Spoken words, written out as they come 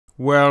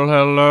Well,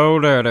 hello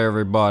there,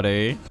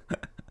 everybody.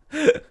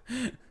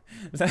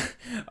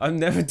 I'm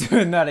never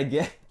doing that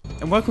again.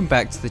 And welcome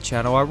back to the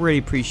channel. I really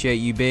appreciate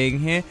you being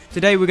here.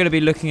 Today we're going to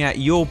be looking at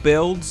your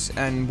builds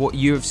and what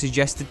you have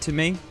suggested to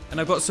me.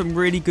 And I've got some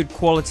really good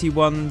quality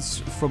ones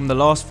from the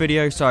last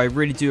video, so I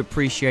really do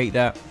appreciate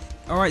that.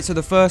 Alright, so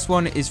the first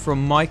one is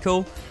from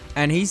Michael.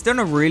 And he's done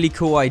a really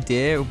cool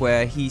idea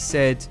where he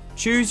said,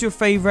 choose your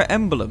favorite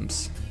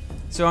emblems.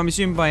 So I'm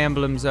assuming by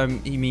emblems,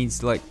 he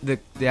means like the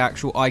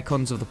actual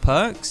icons of the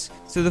perks.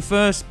 So the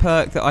first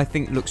perk that I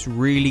think looks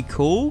really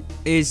cool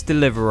is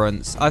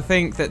Deliverance. I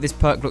think that this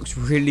perk looks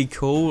really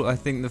cool. I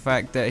think the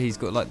fact that he's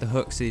got like the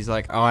hooks, he's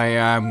like, I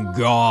am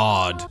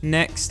God.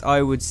 Next,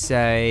 I would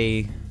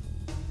say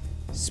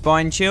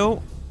Spine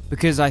Chill,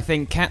 because I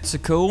think cats are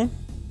cool.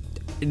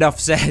 Enough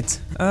said.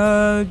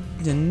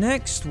 The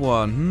next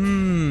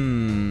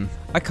one,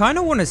 I kind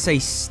of want to say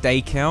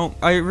Stakeout.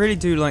 I really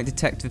do like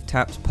Detective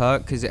Tap's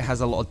perk because it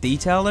has a lot of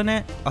detail in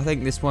it. I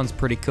think this one's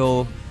pretty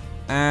cool.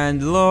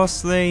 And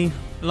lastly,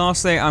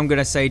 I'm going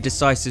to say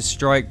Decisive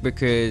Strike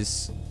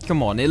because,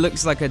 come on, it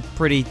looks like a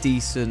pretty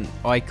decent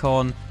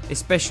icon.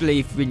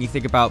 Especially when you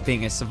think about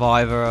being a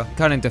survivor,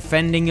 kind of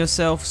defending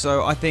yourself.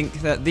 So I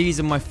think that these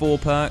are my 4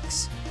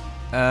 perks.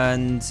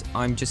 And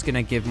I'm just going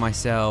to give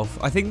myself,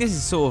 I think this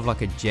is sort of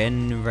like a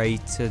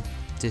generator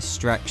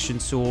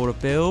distraction sort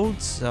of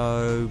build.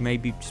 So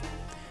maybe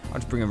I'll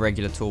just bring a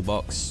regular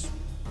toolbox.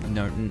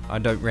 No, I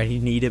don't really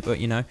need it, but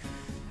you know.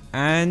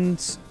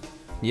 And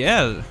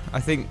yeah, I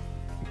think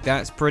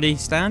that's pretty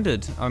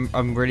standard.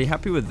 I'm really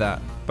happy with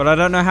that. But I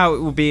don't know how it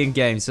will be in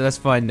game, so let's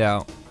find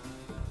out.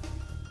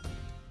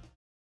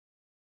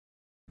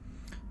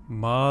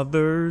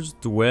 Mother's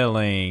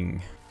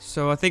Dwelling.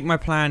 So I think my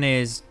plan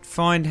is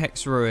find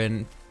Hex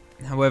Ruin.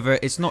 However,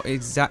 it's not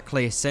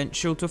exactly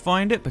essential to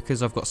find it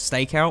because I've got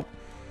Stakeout.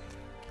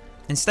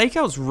 And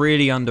Stakeout's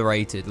really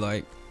underrated.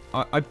 Like,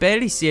 I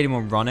barely see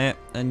anyone run it.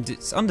 And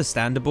it's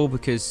understandable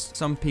because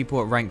some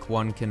people at rank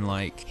 1 can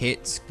like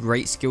hit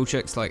great skill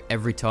checks like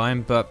every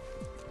time. But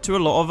to a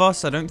lot of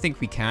us, I don't think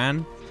we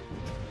can.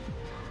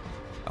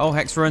 Oh,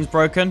 Hex Ruin's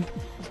broken.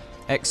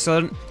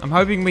 Excellent. I'm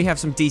hoping we have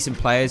some decent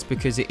players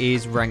because it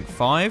is rank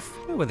 5. I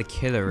don't know where the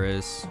killer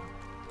is.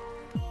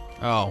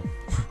 Oh.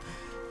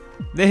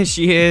 There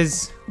she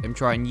is. Let me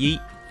try and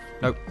yeet.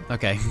 Nope.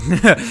 Okay.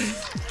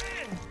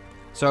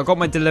 So I got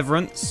my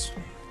Deliverance,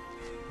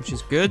 which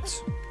is good.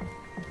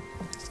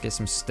 Let's get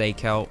some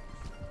Stakeout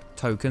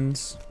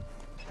tokens.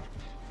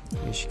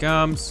 Here she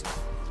comes.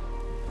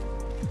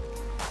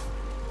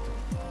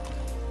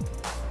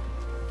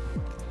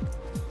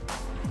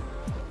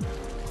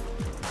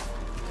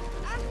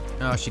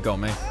 Oh, she got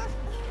me.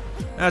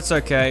 That's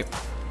okay.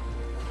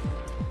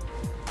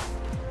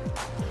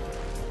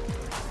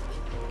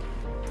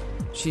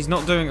 She's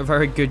not doing a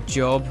very good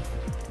job.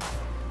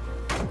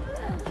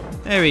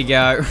 There we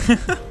go.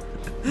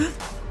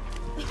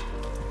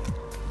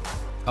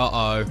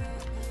 Uh-oh.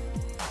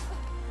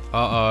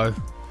 Uh-oh.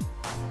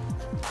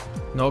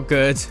 Not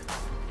good.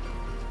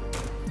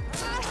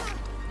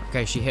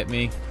 Okay, she hit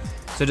me.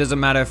 So it doesn't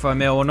matter if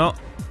I'm ill or not.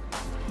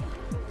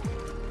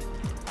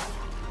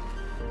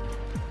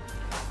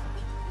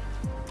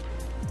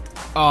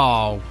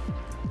 Oh.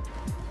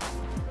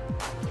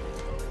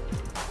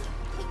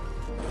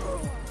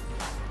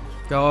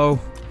 Go.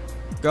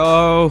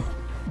 Go.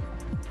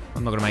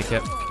 I'm not gonna make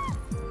it.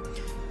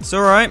 It's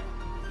alright.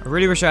 I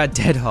really wish I had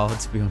Dead Hard,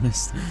 to be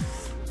honest.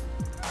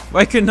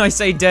 Why couldn't I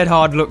say Dead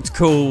Hard looked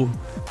cool?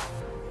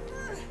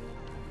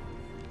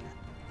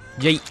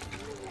 Yeet.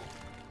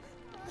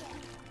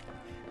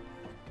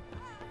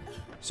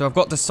 So I've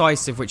got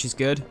Decisive, which is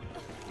good.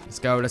 Let's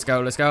go, let's go,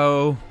 let's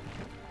go.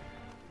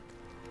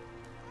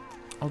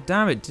 Oh,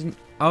 damn it. Didn't...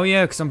 Oh,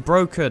 yeah, because I'm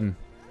broken.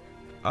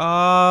 Oh.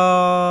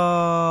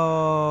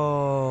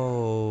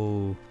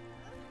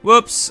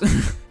 Whoops.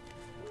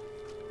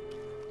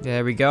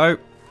 There we go.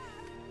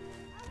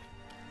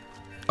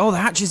 Oh, the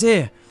hatch is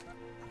here.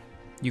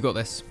 You got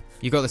this.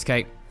 You got this,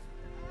 Kate.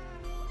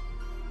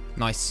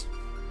 Nice.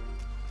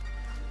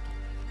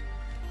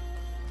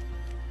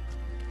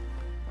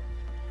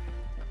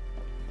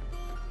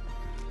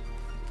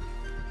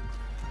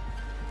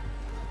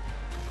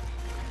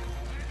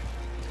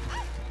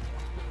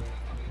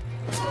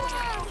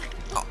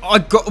 I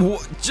got...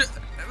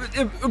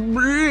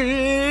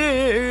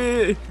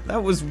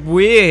 That was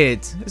weird.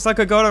 It's like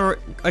I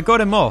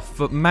got him off,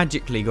 but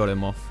magically got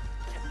him off.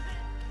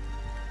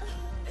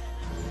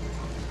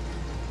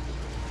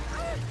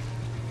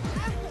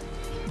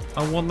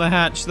 I want the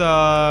hatch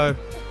though.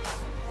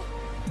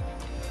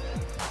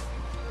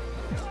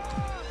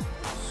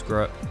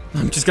 Screw it.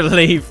 I'm just gonna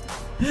leave.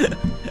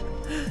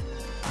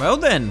 Well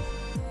then.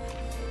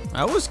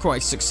 That was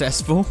quite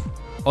successful.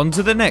 On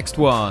to the next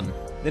one.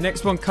 The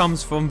next one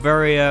comes from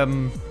very,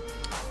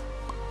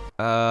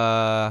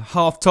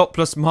 half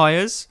topless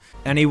Myers.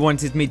 And he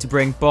wanted me to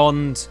bring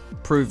Bond,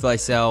 Prove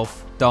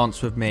Thyself,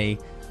 Dance With Me,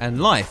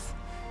 and Life.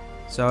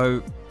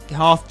 So,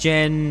 half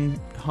gen,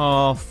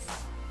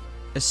 half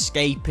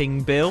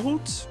escaping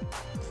build.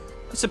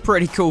 It's a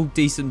pretty cool,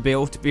 decent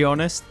build, to be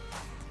honest.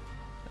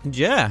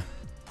 Yeah.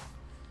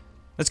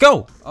 Let's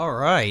go. All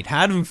right,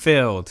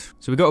 Haddonfield.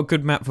 So we got a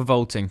good map for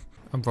vaulting.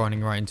 I'm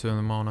running right into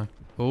them, aren't I?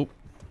 Oh.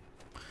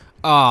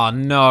 Oh,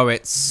 no,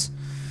 it's...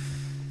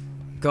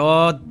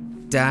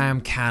 God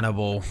damn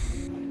cannibal.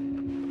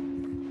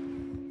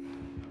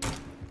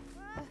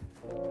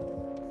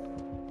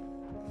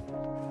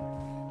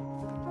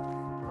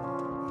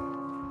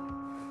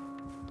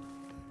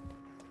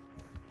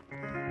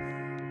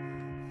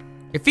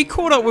 If he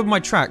caught up with my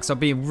tracks, I'd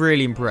be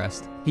really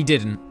impressed. He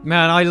didn't.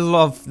 Man, I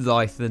love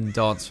Life and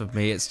Dance with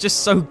Me. It's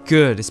just so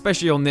good,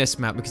 especially on this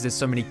map because there's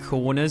so many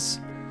corners.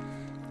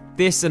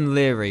 This and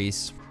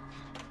Leary's.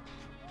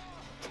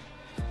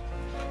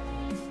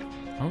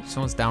 Oh,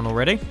 someone's down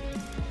already.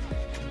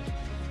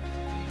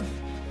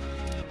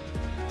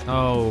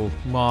 Oh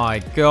my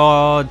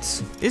god.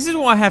 This is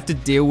what I have to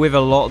deal with a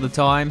lot of the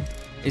time.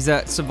 Is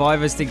that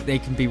survivors think they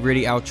can be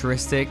really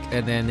altruistic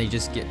and then they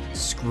just get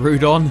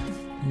screwed on.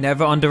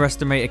 Never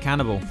underestimate a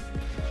cannibal.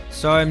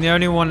 So I'm the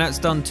only one that's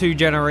done 2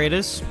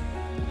 generators.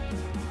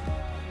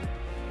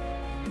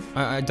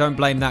 I don't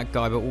blame that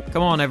guy, but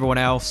come on everyone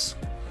else.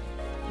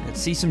 Let's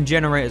see some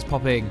generators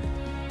popping.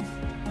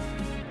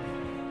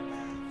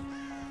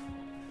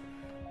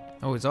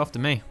 Oh, it's after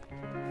me.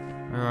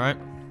 Alright.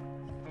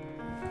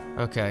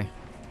 Okay.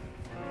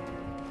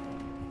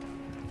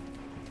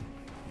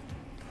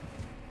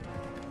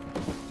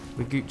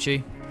 We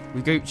Gucci.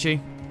 We Gucci.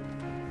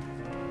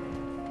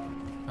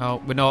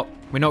 Oh, we're not.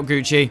 We're not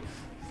Gucci.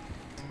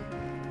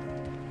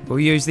 We'll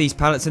use these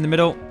pallets in the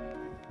middle.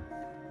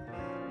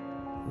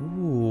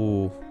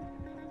 Ooh.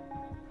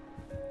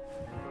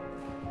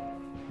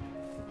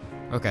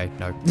 Okay,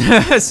 no.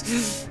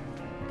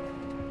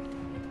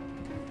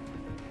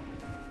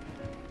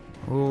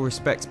 Oh,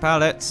 respects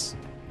pallets.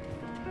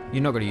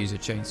 You're not going to use a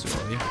chainsaw,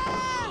 are you?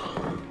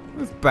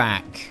 Move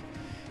back.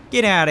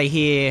 Get out of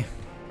here.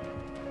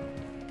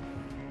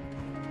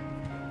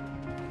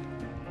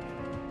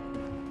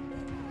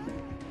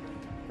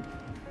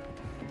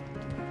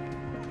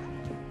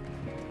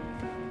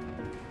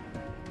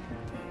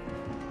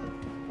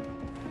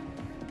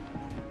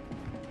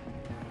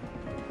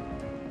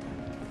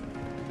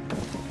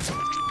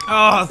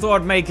 Oh, I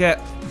thought I'd make it.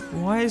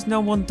 Why has no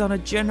one done a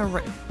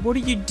generator? What are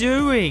you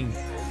doing?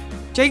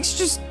 Jake's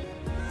just...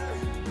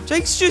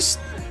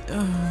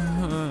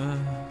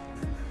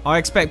 I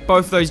expect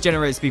both those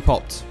generators to be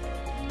popped.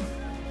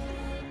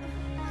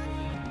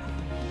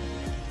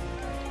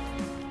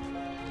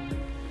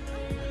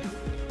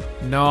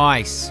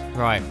 Nice.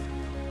 Right.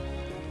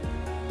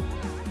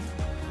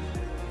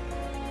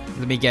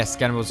 Let me guess,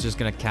 Cannibal's just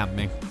gonna camp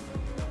me.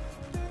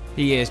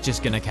 He is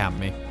just gonna camp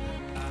me.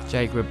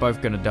 Jake, we're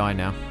both gonna die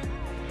now.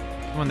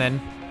 Come on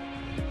then.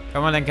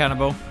 Come on then,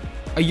 Cannibal.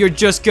 You're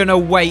just gonna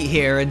wait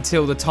here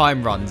until the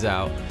time runs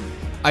out.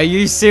 Are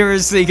you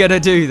seriously gonna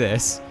do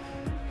this?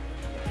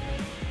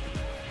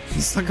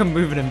 It's like I'm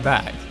moving him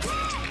back.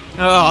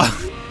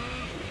 Oh.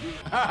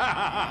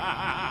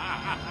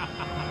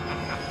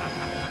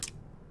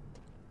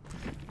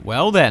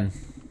 Well then.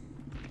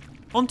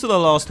 On to the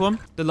last one.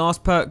 The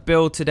last perk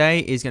build today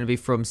is going to be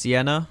from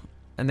Sienna.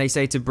 And they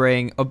say to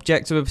bring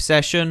Objective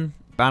Obsession,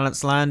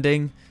 Balanced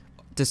Landing,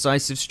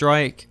 Decisive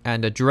Strike,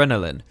 and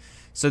Adrenaline.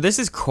 So this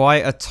is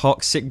quite a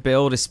toxic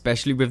build,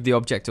 especially with the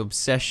Objective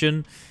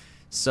Obsession.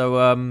 So,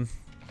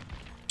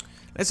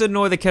 let's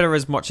annoy the killer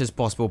as much as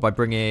possible by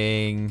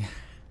bringing...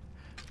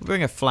 We'll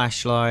bring a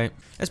flashlight.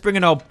 Let's bring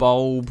an old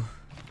bulb.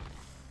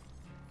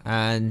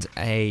 And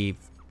a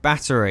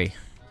battery.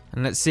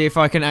 And let's see if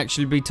I can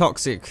actually be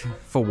toxic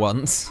for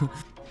once.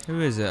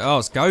 Who is it? Oh,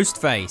 it's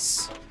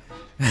Ghostface.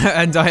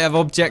 And I have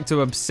Objective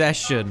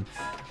Obsession.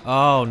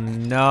 Oh,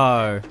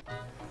 no.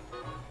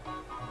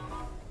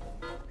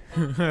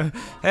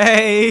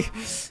 Hey!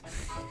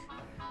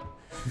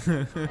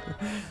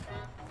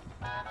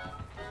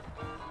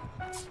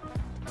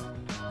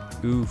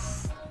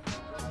 Oof.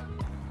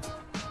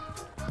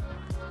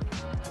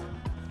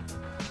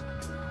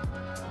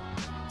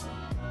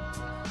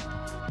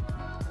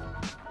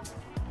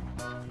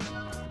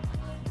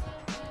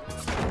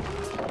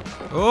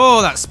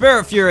 Oh, that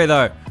Spirit Fury,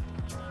 though.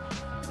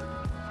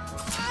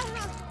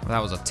 That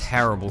was a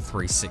terrible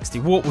 360.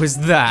 What was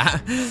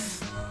that?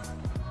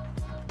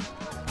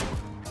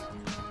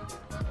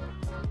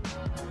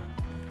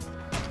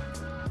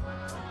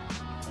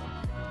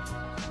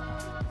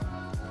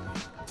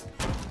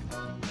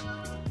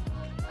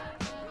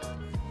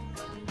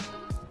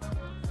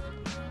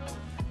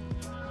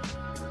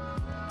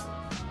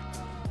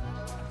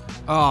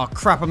 Oh,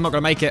 crap, I'm not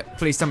going to make it.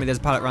 Please tell me there's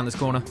a pallet around this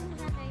corner.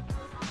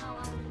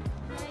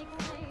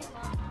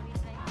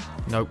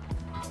 Nope.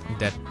 I'm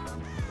dead.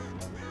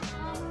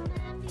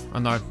 Oh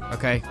no.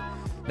 Okay.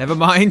 Never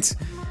mind.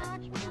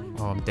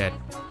 Oh, I'm dead.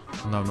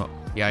 No, I'm not.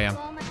 Yeah, I am.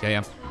 Yeah, I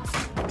am.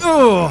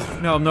 Oh!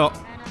 No, I'm not.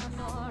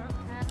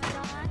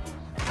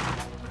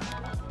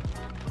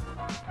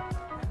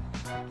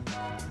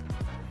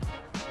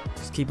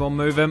 Just keep on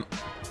moving.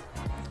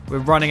 We're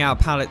running out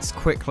of pallets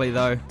quickly,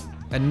 though.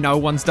 And no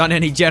one's done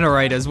any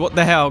generators. What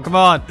the hell? Come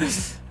on.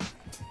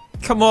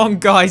 Come on,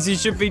 guys. You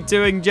should be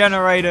doing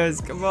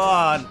generators. Come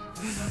on.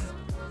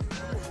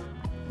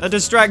 They're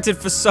distracted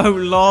for so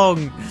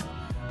long.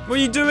 What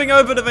are you doing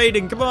over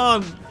evading? Come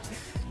on.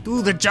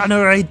 Do the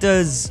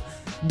generators.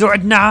 Do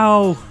it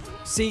now.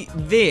 See,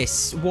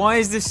 this. Why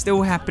is this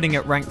still happening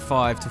at rank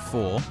 5 to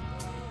 4?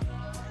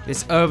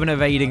 This urban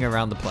evading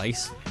around the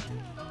place.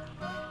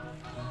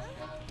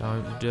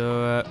 Don't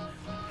do it.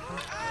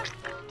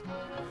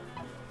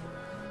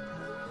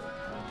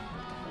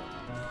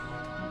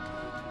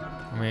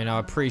 I mean, I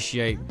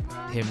appreciate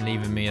him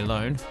leaving me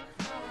alone.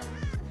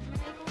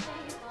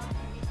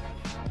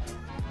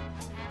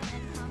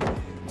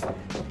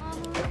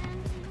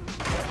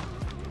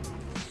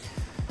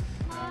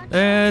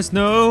 There's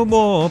no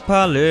more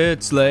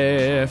pallets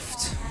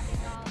left.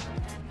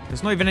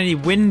 There's not even any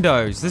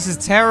windows. This is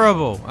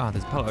terrible. Ah,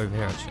 there's a pallet over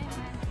here, actually.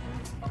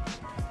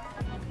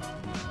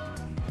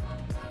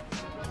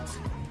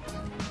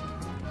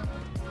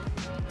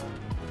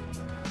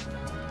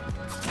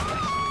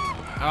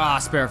 Ah,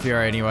 Spirit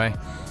Fury anyway.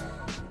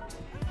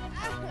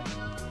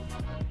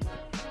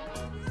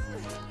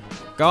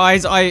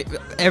 Guys,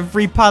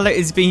 every pallet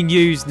is being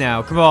used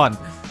now. Come on.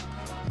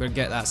 I'm gonna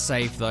get that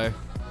safe though.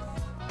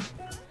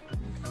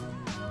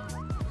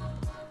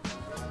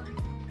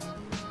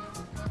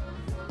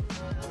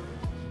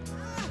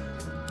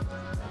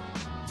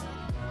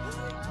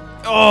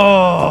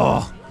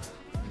 Oh!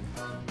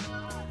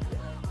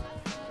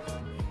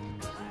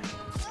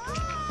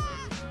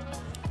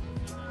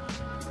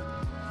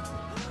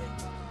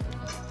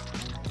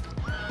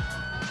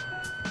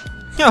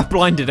 I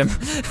blinded him.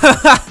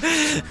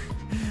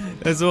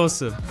 That's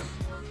awesome.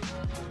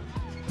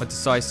 My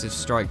decisive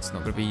strike's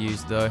not going to be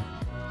used though.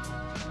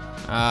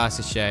 Ah, it's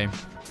a shame.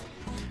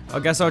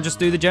 I guess I'll just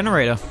do the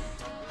generator.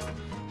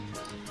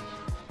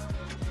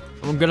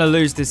 I'm going to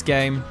lose this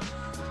game.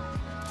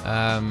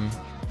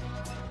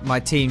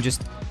 My team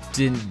just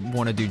didn't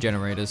want to do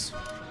generators.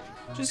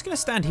 Just going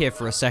to stand here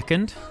for a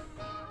second.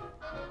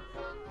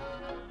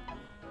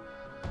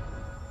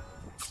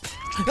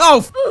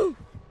 Oh!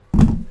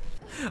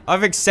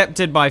 I've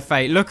accepted my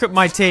fate. Look at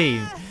my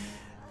team.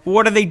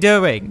 What are they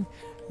doing?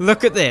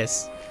 Look at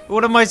this.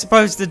 What am I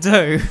supposed to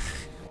do?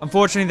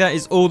 Unfortunately, that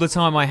is all the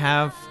time I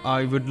have.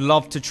 I would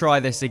love to try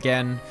this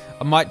again.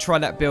 I might try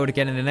that build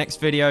again in the next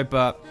video,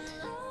 but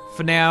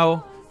for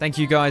now, thank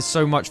you guys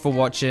so much for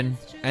watching.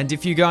 And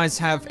if you guys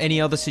have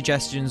any other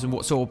suggestions on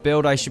what sort of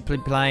build I should be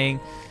playing,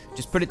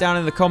 just put it down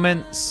in the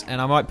comments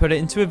and I might put it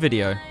into a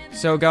video.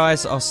 So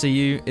guys, I'll see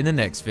you in the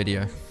next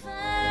video.